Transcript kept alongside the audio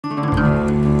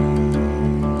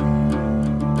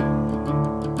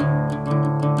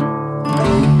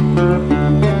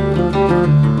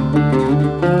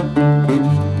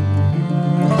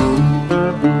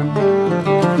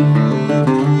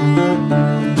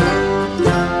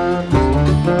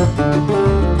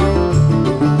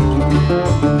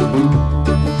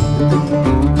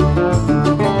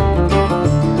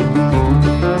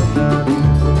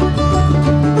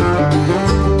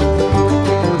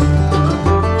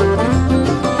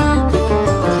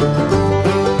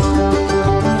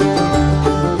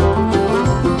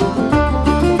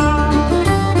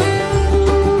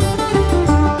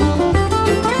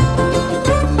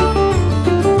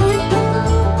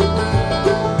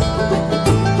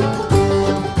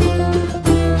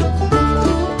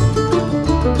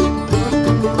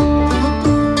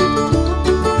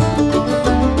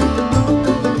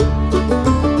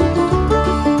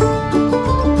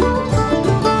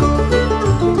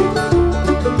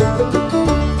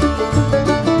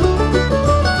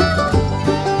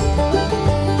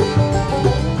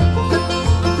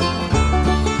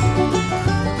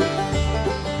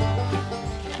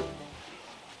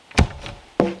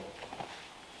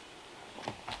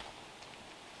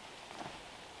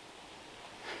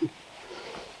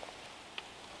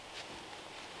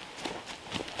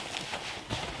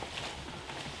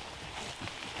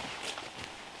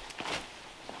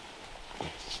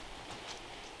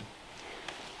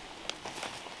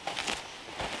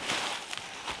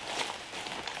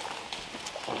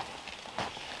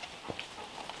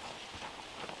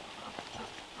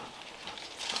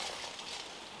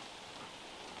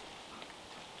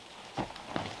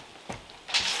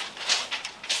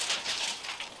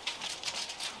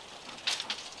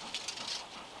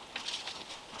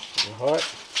hot?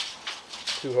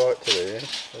 Too hot today, eh?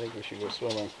 I think we should go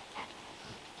swimming.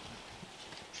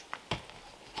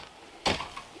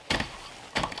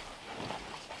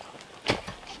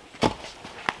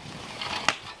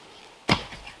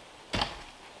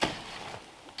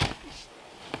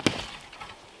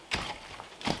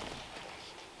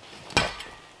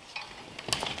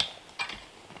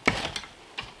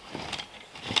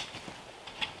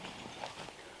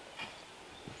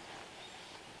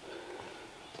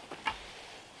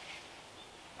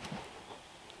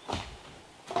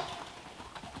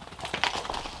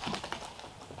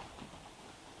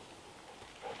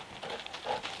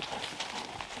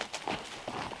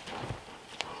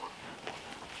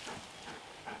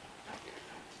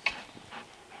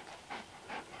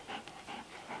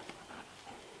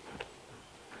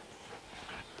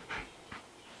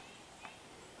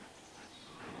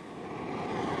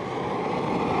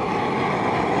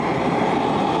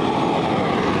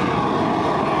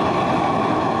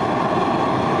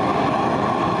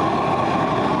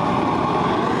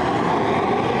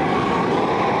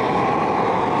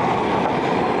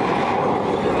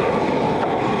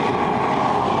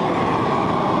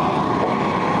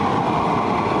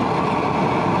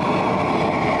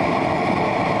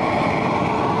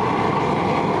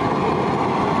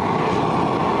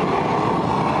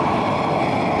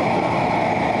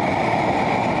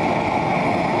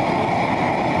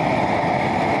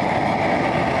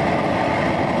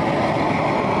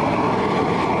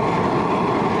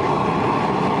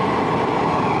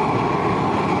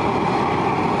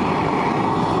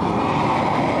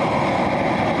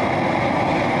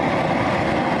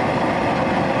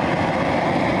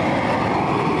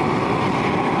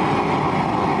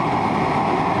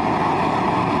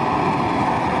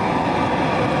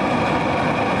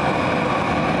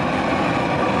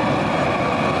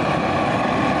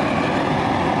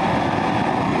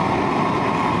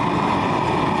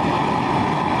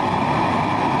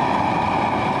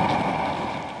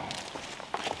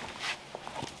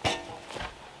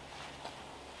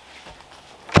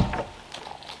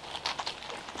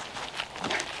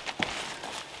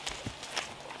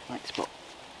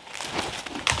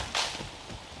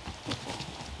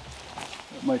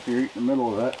 Might be right in the middle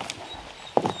of that.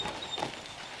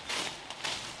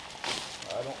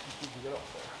 I don't think you can get up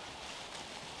there.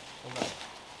 Come on.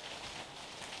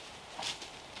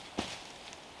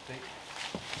 Take.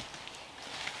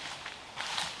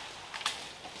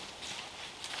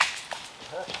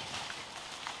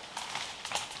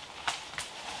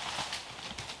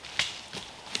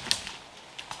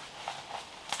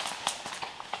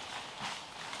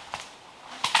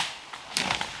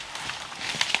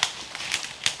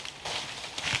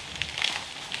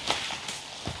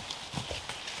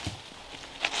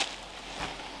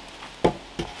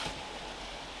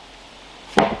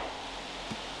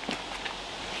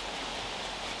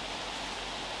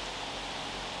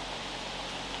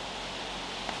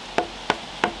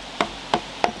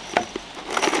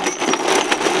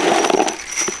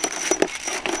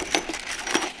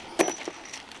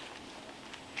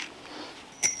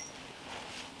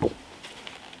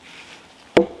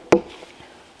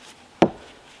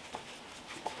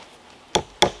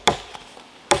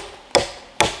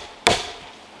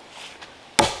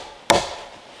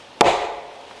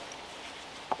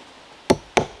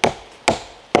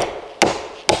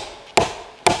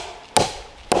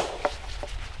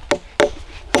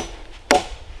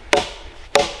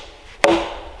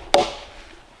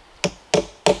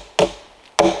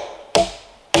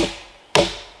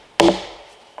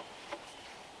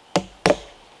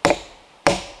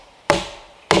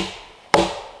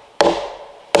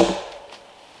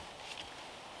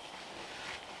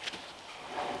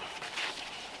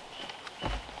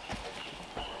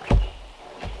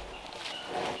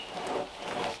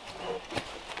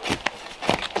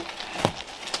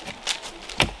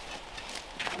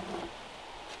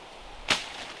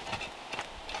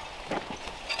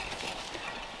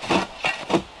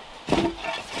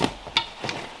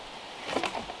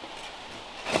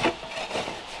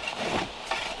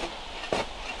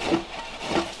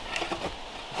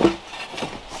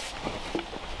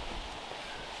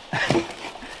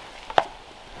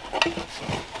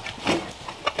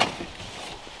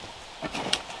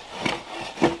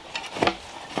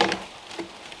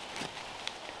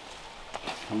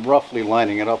 I'm roughly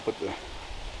lining it up with the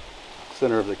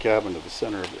center of the cabin to the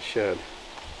center of the shed,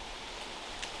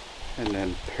 and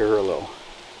then parallel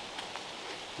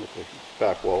with the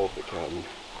back wall of the cabin.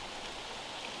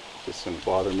 This doesn't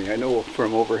bother me. I know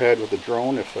from overhead with the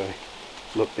drone, if I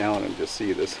look down and just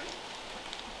see this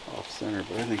off center,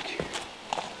 but I think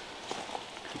I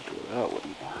could go that way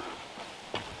more.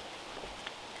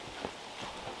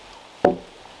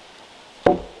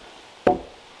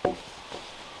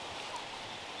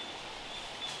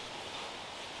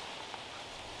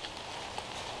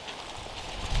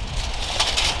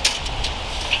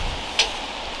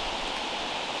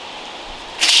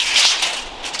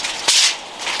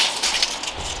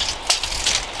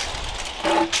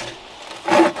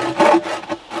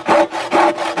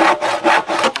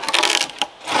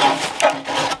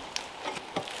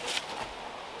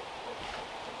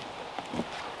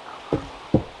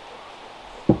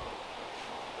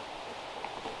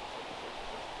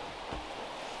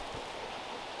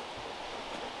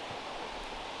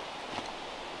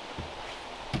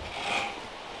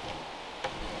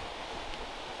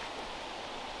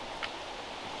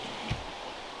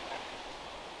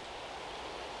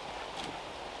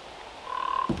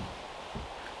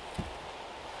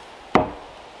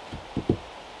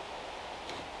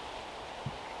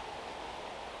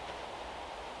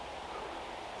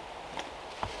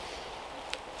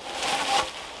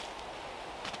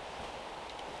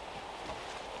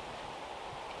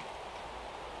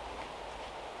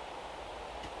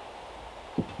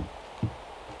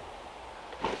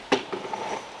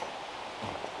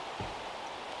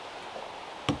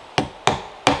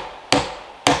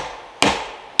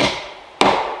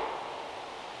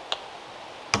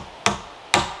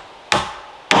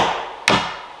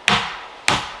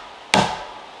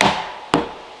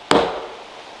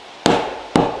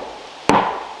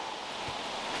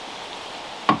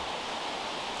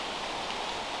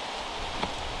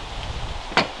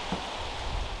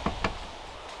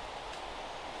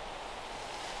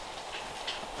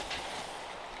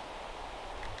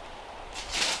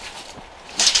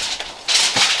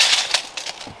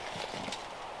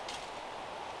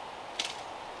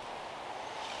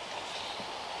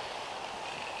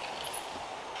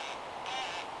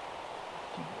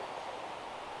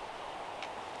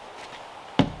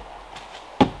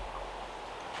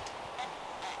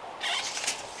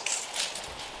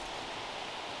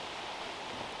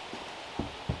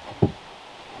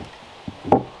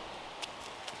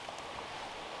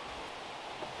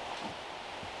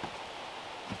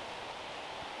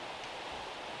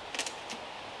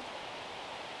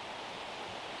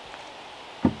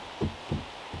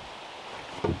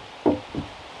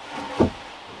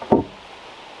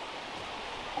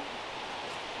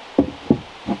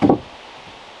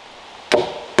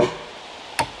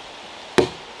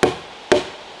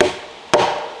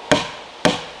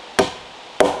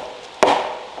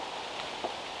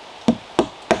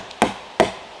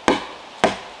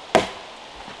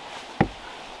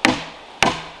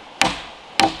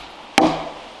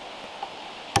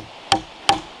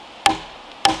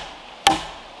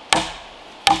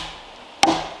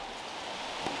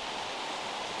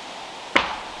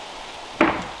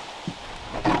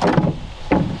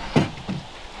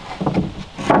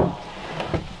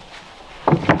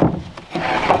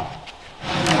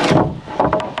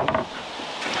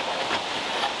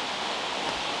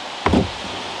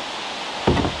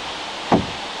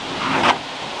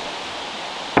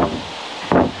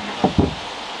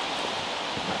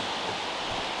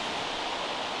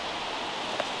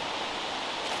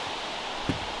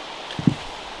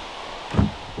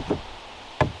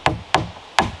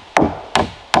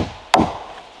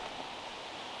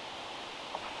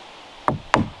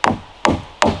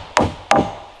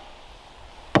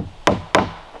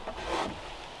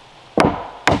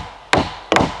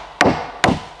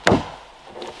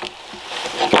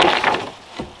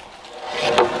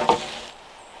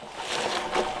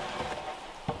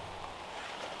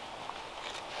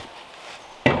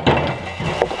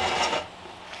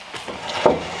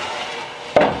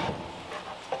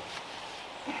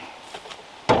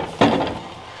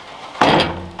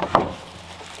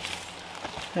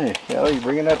 Hey, Callie, you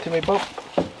bringing that to me, Pope?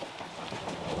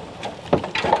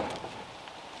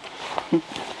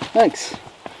 Thanks.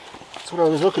 That's what I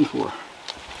was looking for.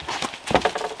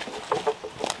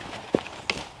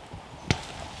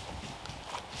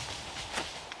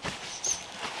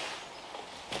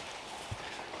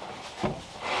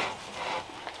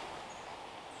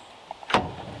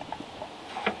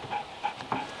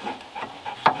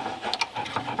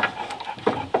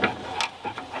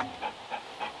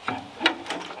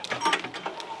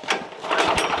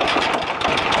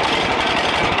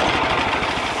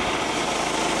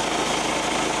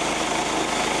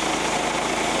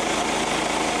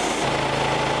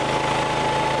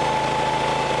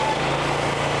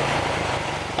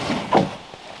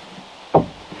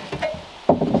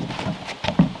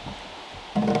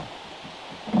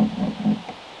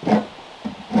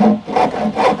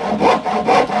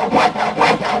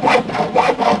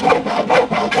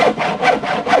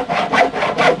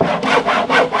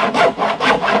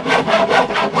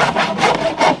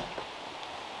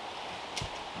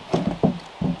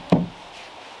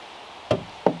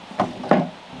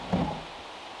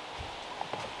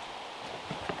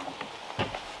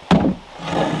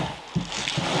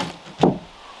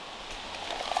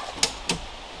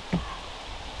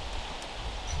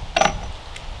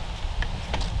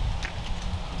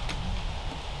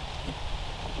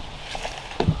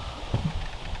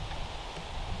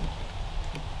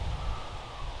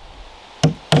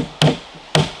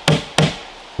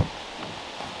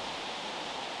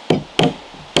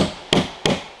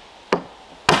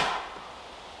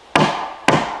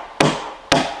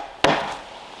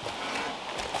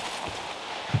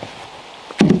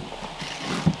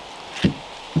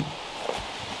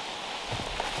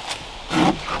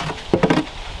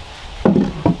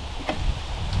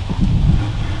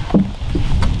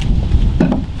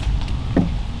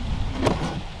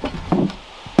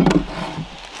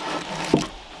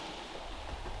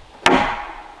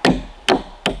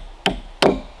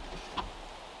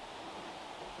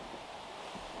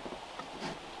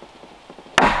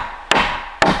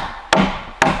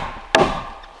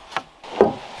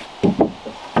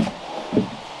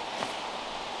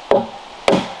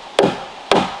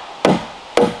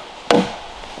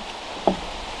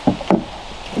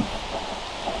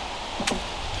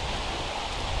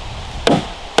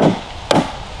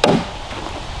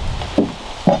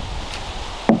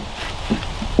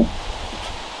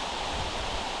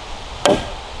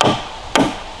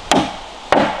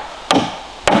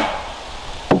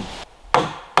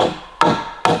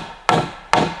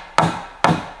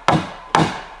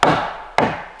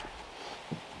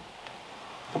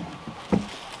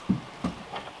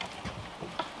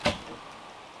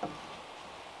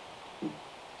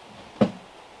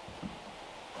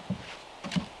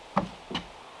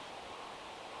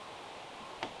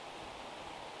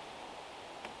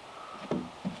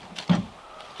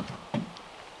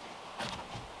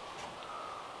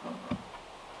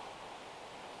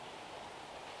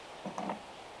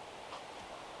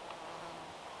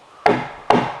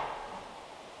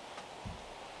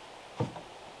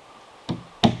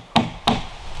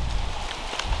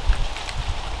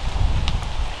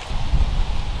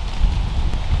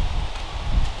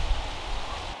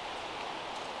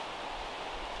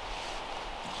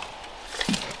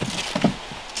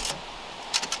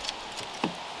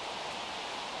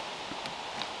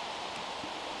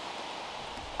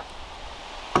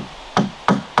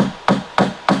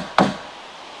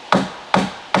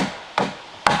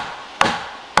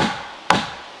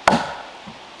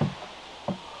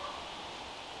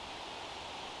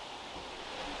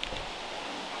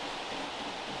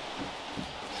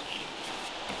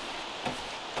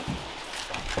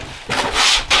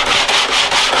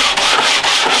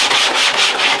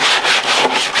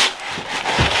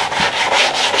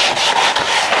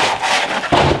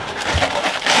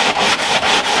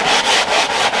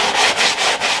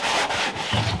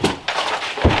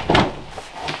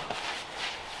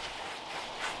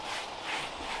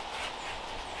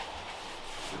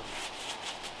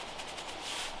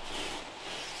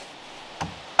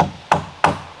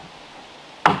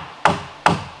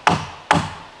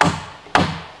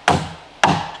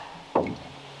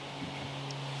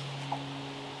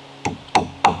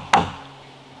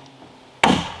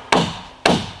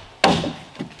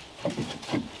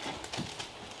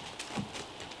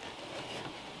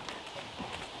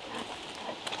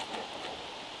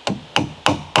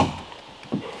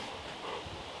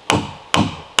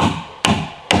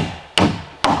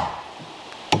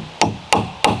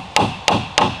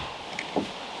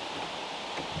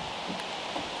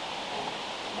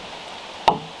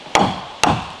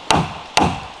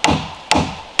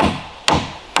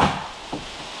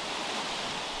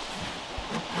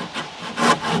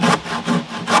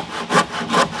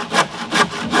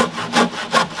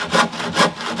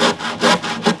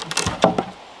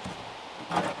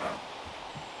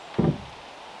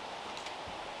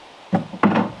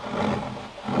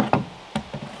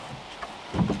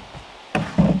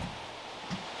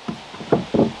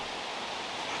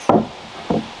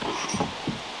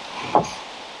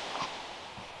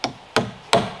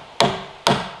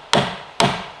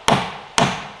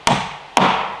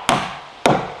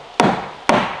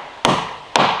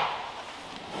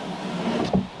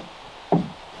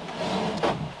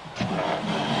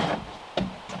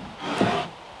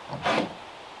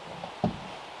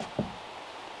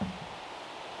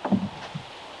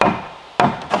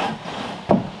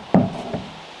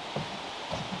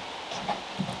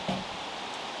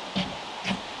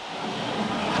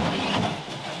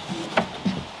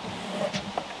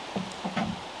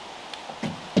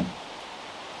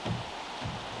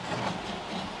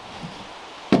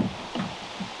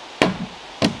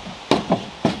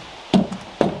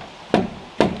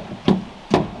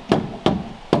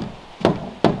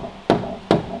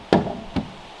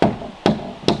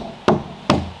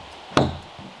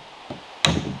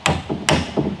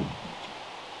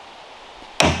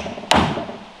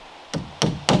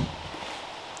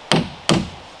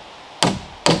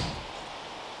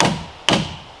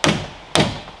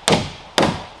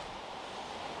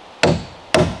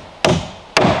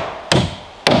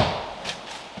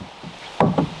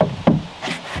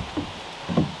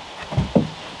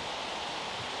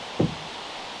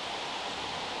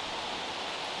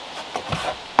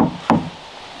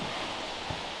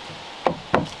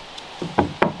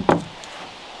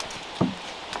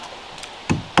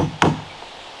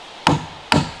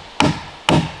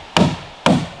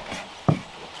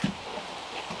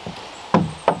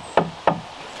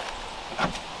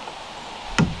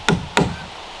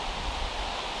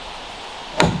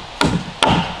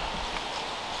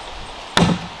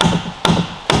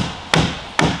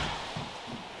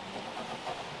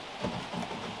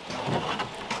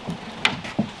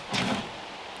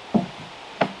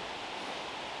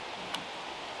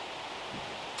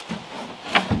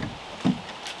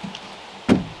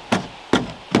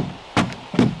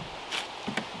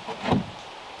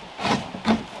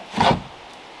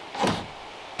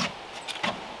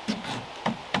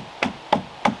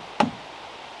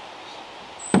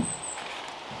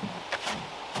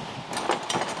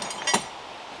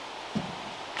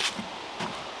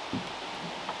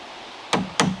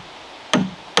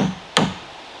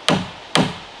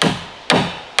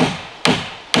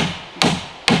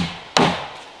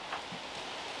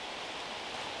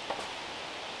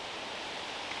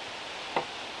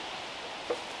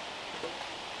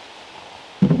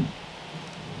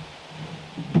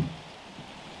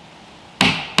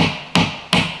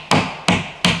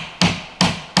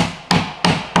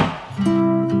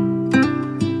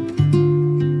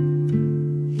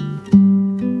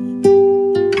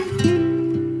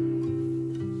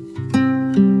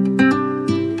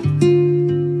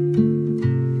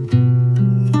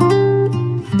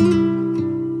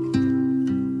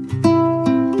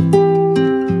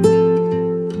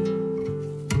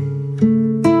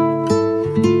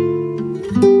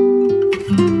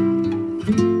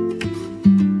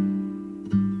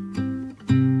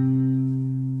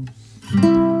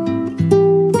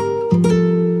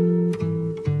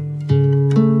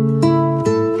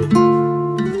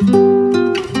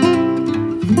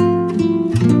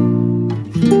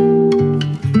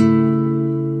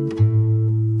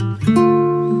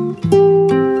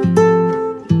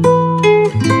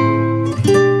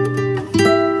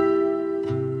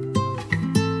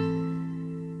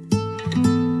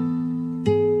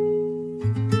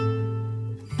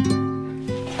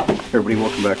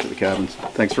 cabins.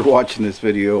 Thanks for watching this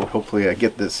video. Hopefully I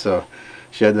get this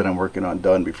shed that I'm working on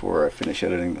done before I finish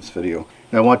editing this video.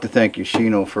 And I want to thank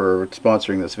Yoshino for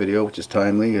sponsoring this video, which is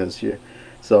timely. As you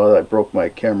saw, I broke my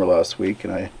camera last week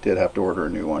and I did have to order a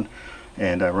new one.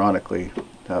 And ironically,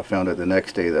 I found out the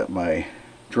next day that my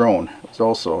drone was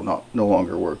also no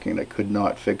longer working. I could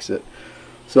not fix it.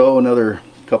 So another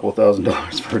couple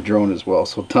 $1,000s for a drone as well.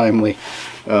 So timely.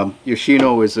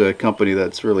 Yoshino is a company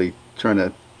that's really trying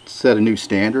to set a new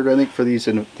standard, I think, for these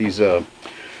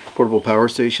portable power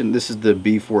station. This is the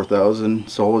B4000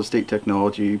 solid state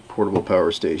technology portable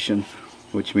power station,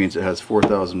 which means it has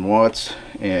 4,000 watts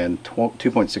and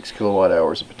 2.6 kilowatt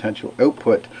hours of potential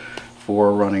output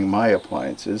for running my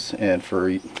appliances and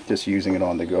for just using it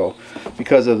on the go.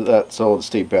 Because of that solid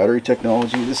state battery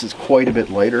technology, this is quite a bit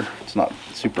lighter. It's not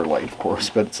super light, of course,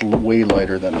 but it's way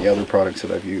lighter than the other products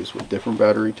that I've used with different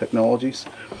battery technologies.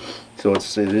 So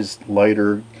it is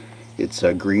lighter, it's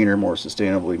greener, more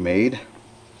sustainably made,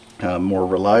 more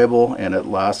reliable, and it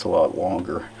lasts a lot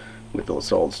longer with those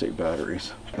solid state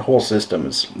batteries. The whole system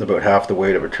is about half the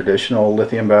weight of a traditional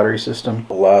lithium battery system.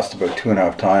 It lasts about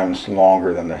 2.5 times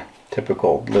longer than the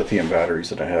typical lithium batteries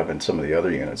that I have in some of the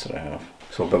other units that I have.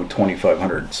 So about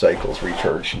 2,500 cycles,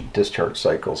 recharge and discharge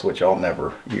cycles, which I'll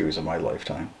never use in my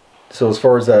lifetime. So as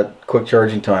far as that quick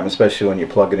charging time, especially when you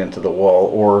plug it into the wall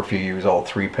or if you use all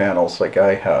 3 panels like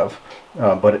I have,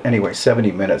 but anyway,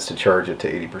 70 minutes to charge it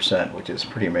to 80%, which is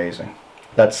pretty amazing.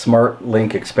 That smart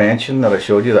link expansion that I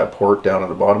showed you, that port down at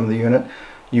the bottom of the unit,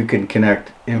 you can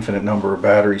connect infinite number of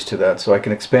batteries to that, so I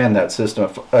can expand that system.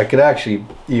 I could actually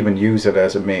even use it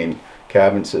as a main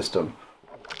cabin system.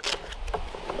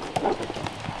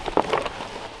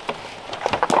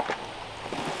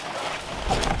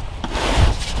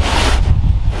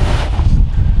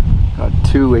 Got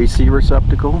 2 AC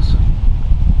receptacles,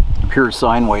 pure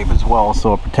sine wave as well,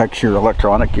 so it protects your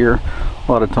electronic gear.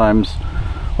 A lot of times,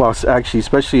 well, actually,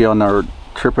 especially on our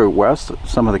trip out west,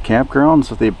 some of the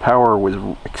campgrounds, the power was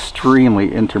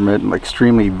extremely intermittent,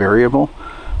 extremely variable,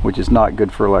 which is not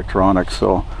good for electronics.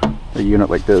 So a unit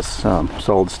like this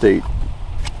solid state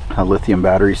lithium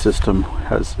battery system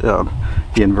has the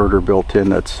inverter built in.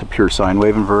 That's a pure sine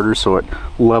wave inverter, so it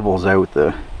levels out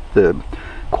the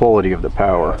quality of the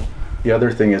power. The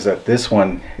other thing is that this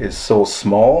one is so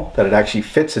small that it actually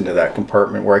fits into that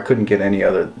compartment where I couldn't get any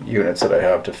other units that I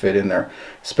have to fit in there,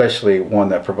 especially one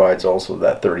that provides also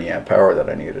that 30 amp power that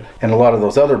I needed. And a lot of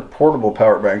those other portable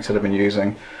power banks that I've been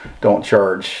using don't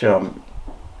charge.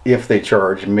 If they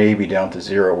charge, maybe down to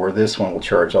 0, where this one will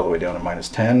charge all the way down to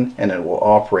 -10 and it will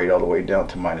operate all the way down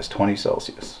to -20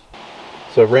 Celsius.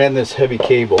 So I ran this heavy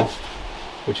cable,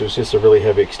 which was just a really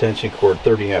heavy extension cord,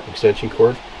 30 amp extension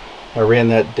cord. I ran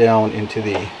that down into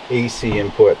the AC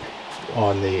input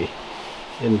on the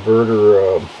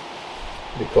inverter,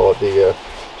 they call it the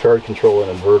charge control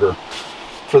and inverter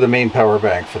for the main power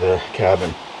bank for the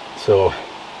cabin. So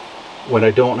when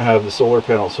I don't have the solar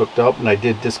panels hooked up, and I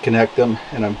did disconnect them,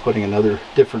 and I'm putting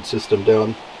different system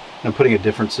down. I'm putting a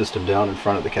different system down in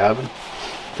front of the cabin,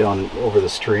 down over the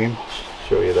stream. I'll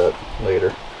show you that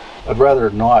later. I'd rather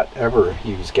not ever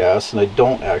use gas, and I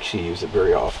don't actually use it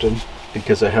very often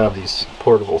because I have these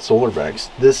portable solar banks.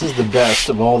 This is the best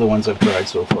of all the ones I've tried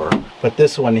so far. But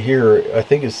this one here, I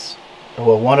think is,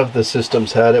 well, one of the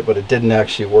systems had it, but it didn't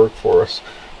actually work for us.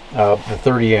 The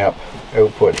 30 amp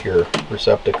output here,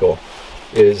 receptacle,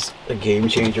 is a game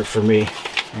changer for me.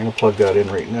 I'm gonna plug that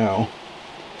in right now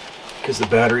because the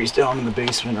batteries down in the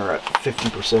basement are at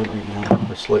 50% right now,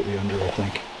 or slightly under, I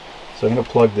think. So I'm gonna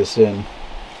plug this in.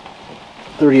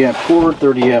 30 amp cord,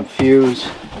 30 amp fuse,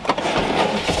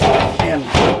 and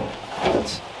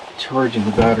that's charging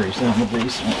the batteries down in the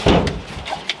basement.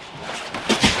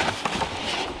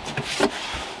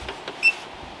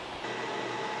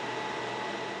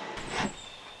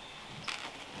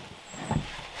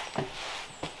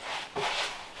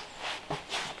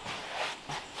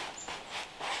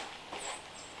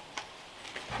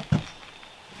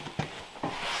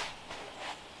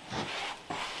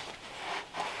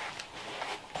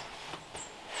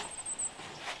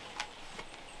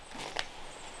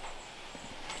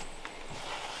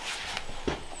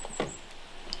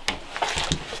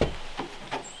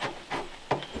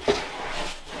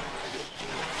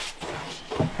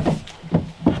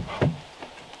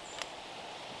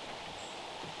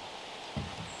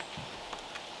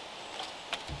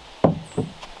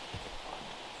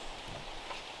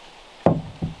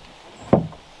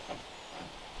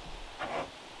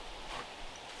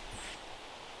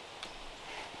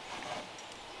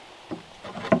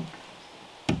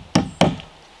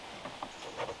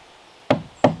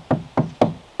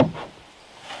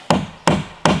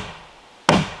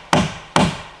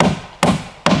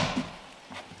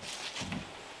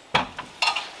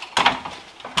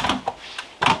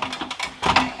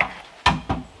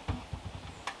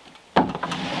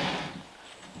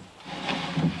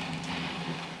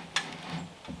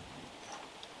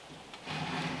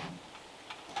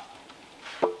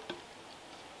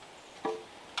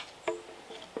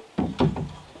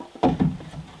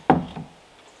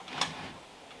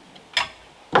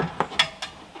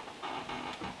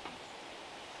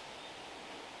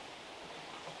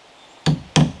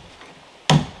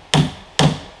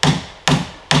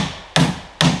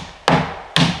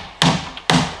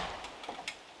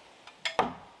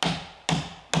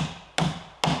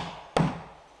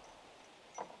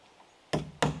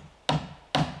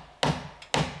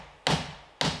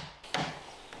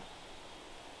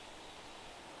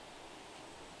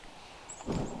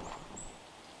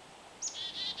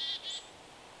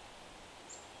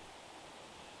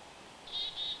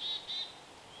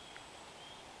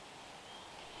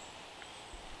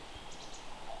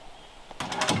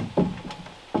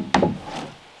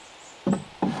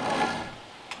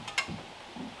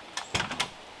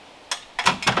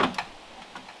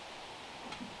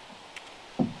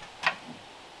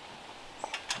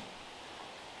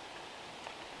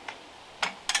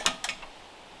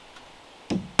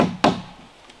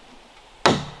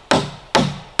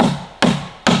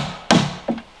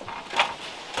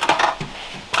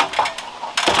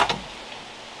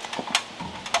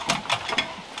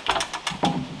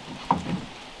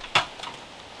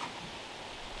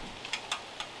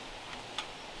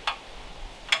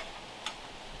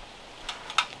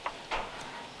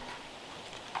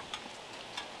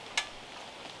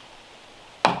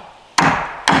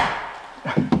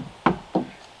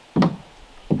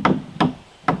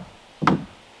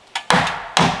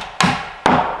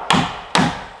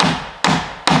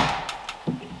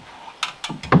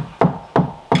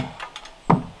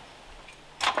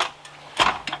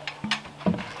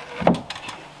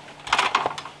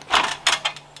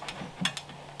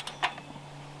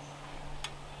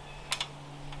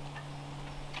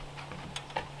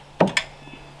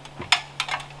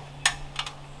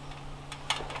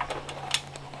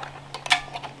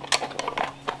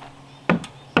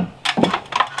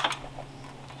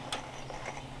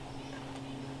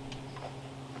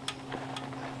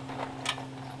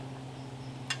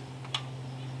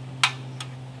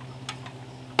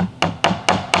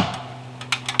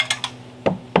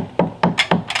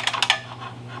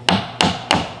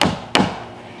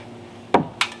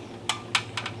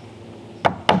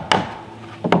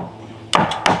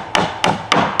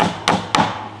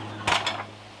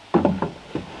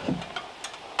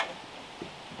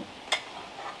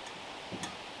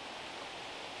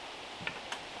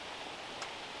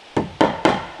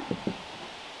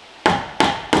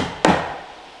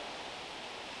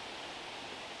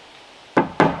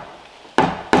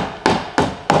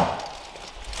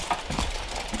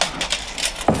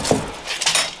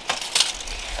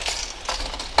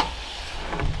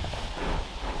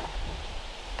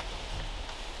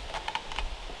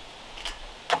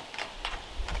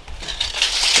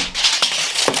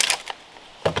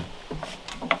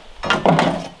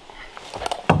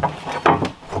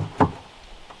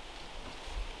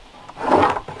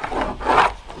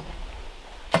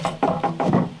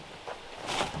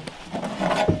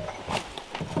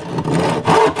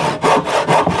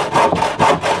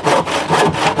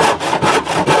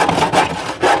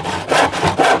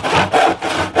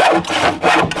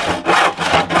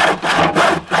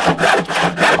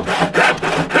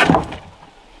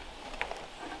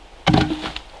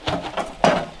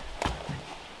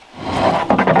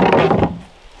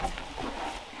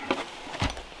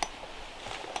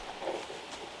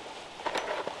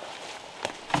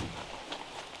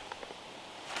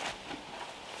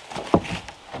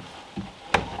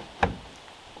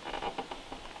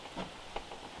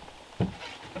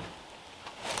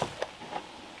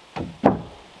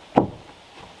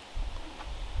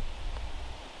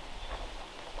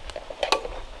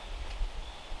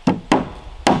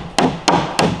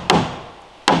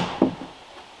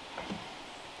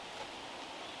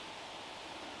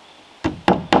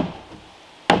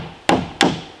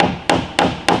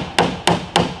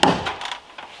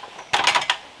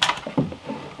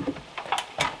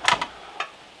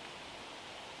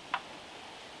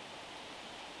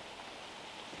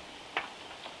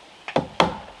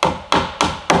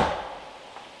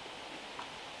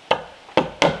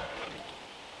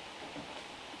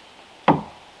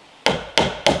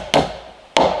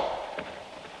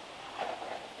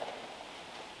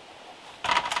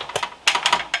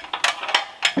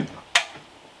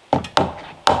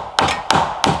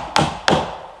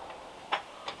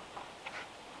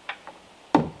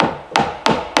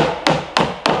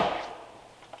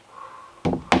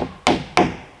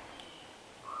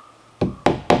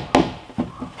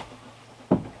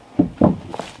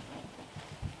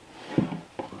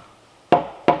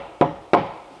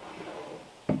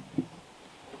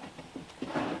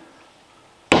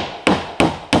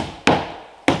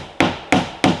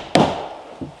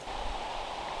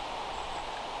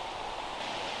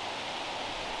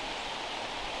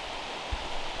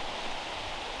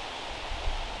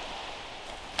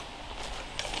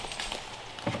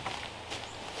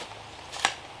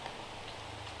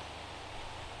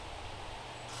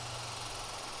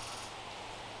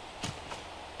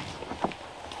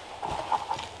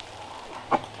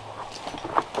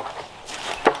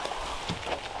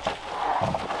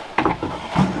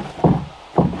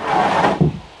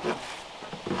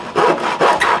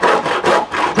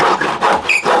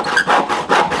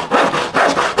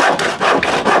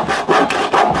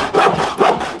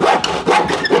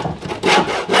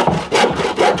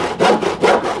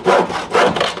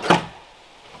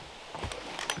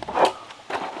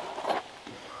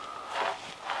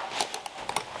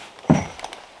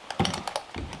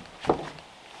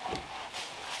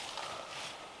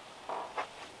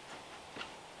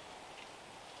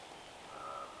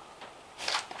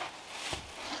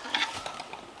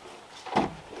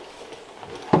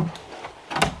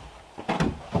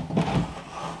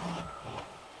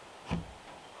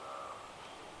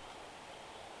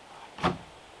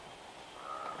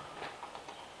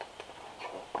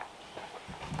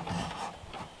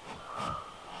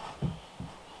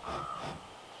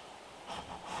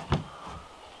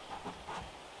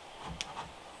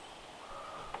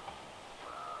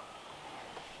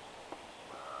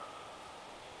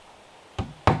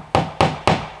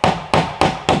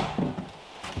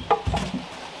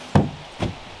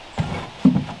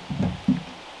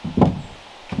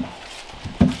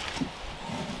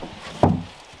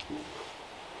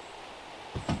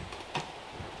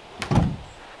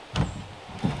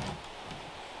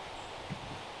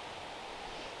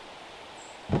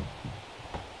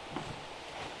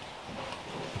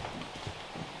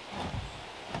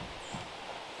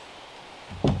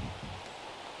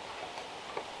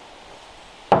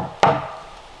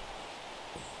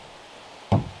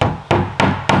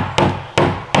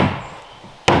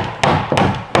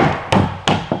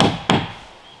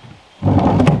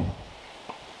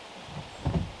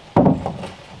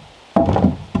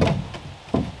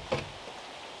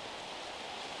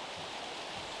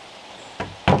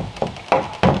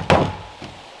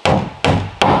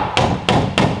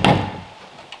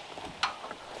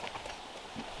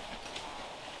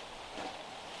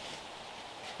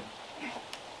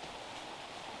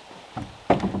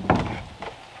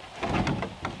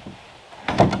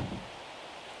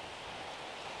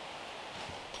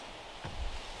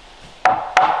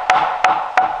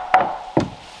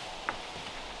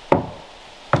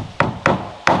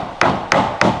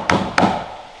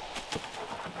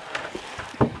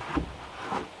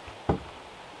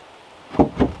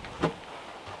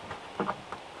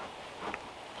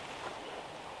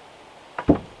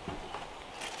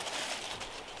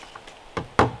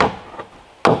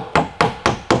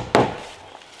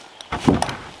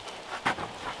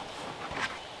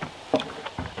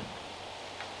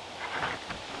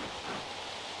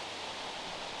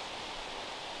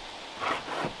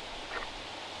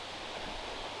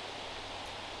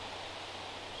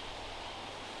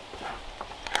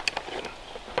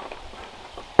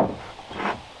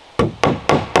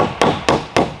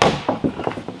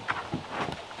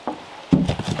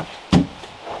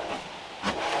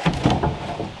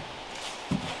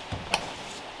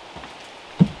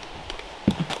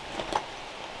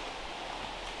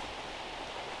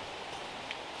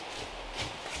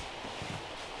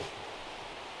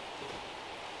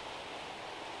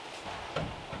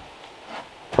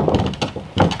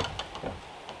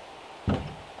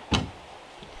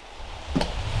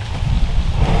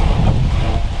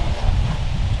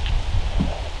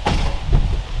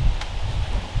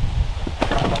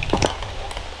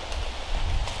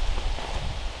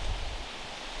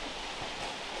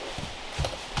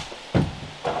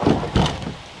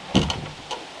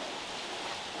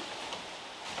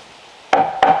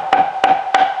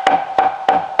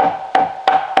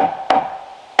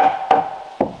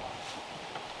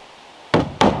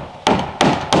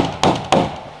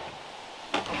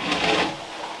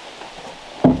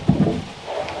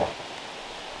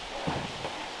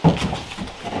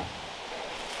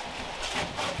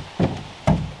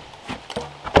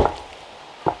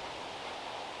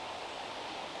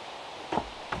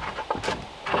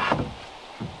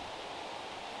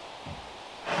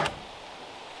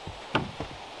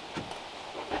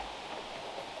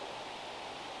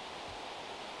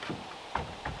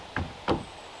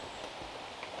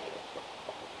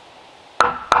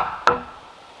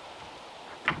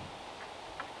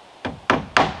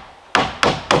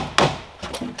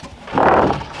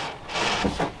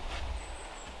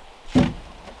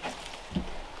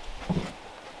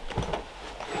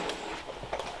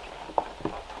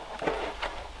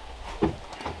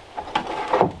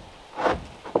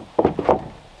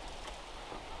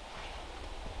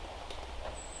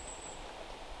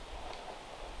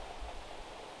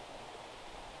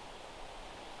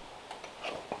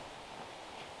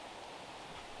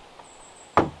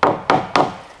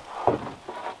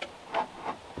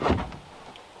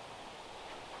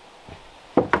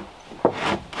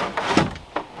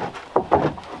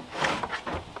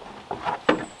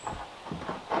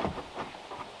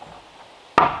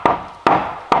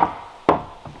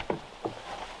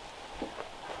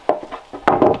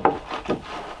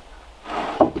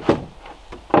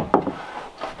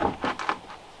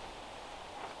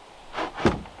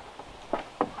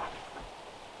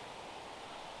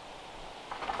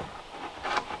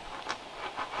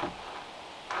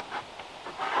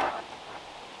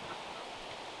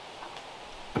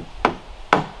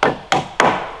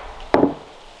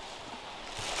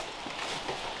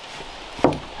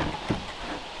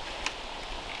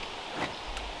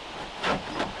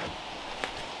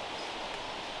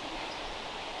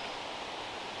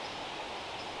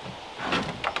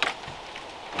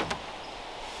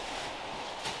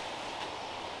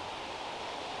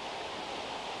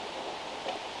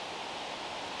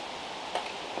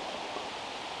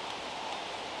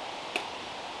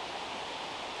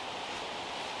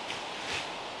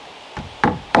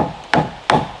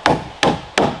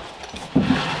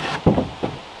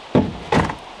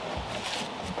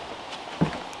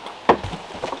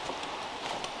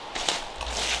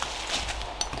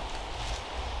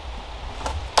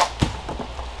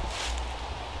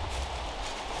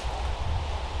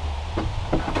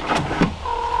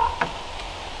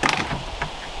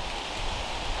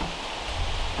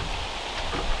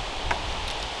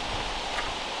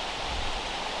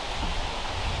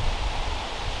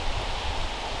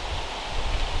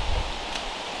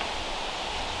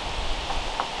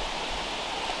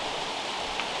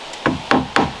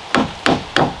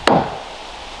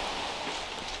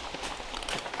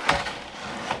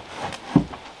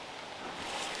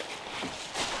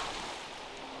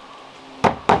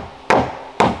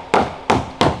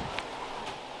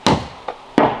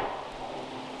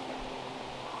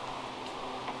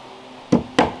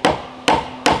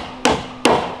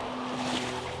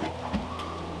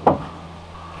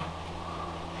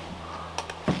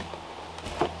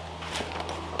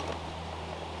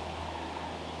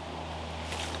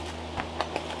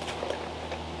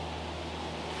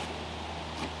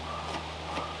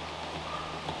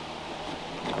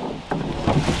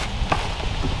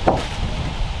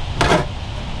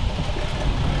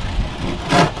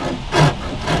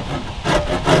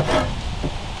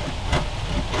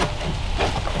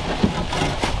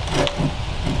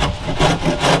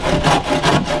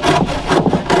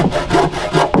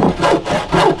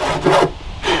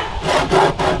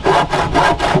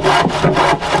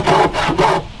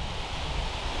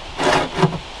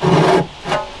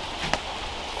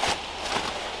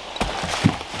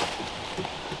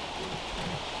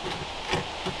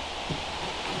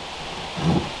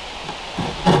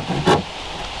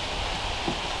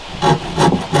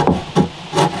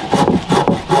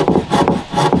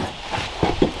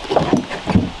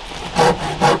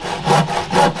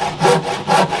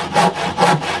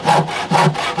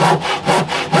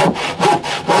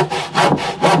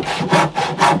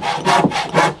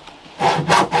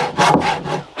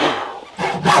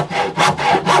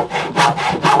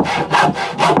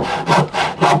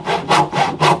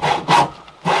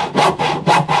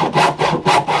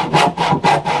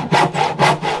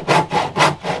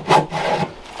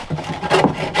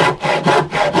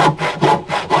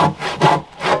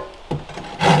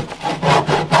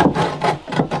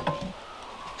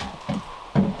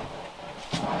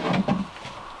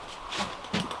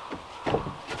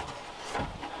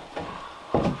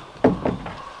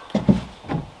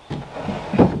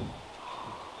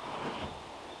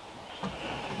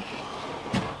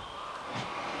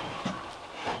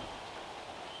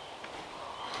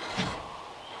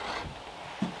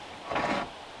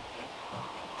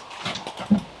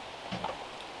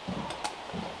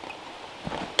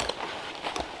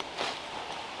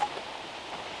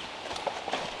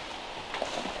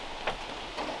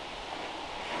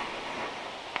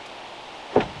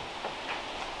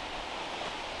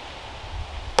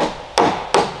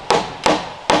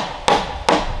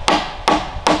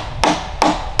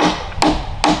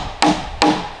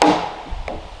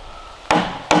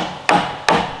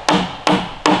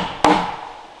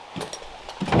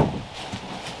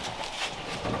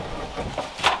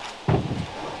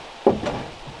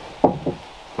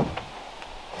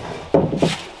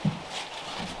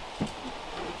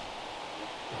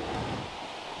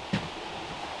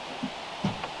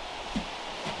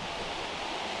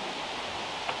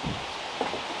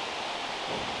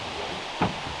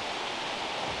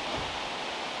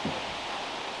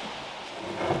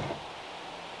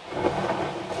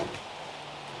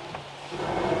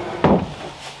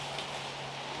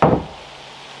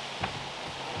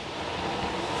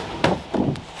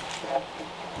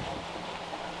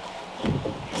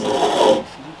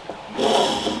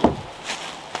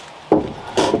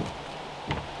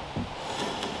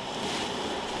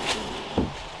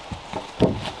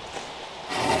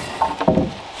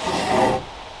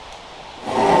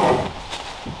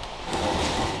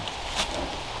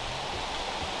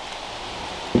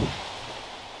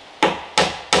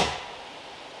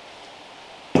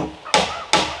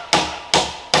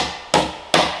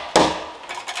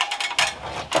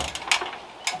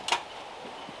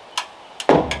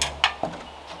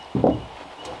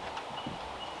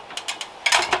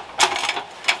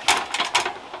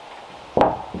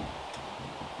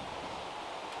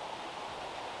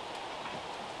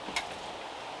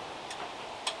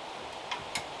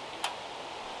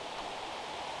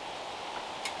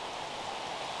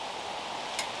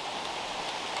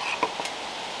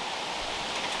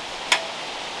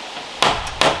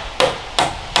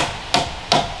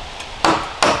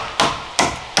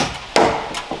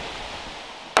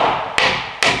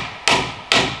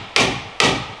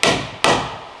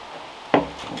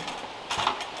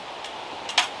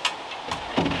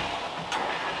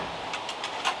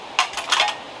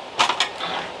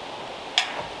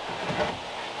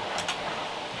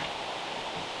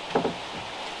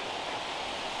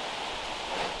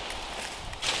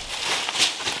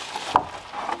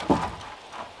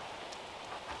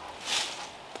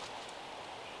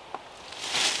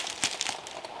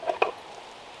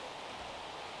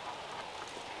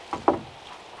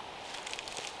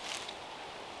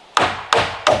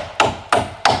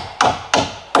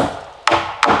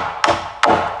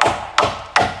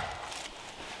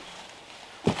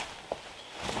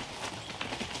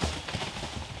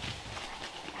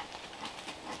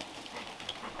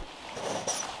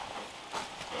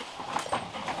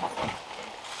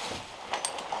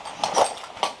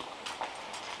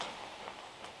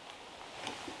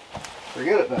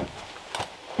 Forget it then.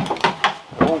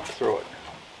 I won't throw it.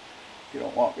 You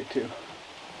don't want me to.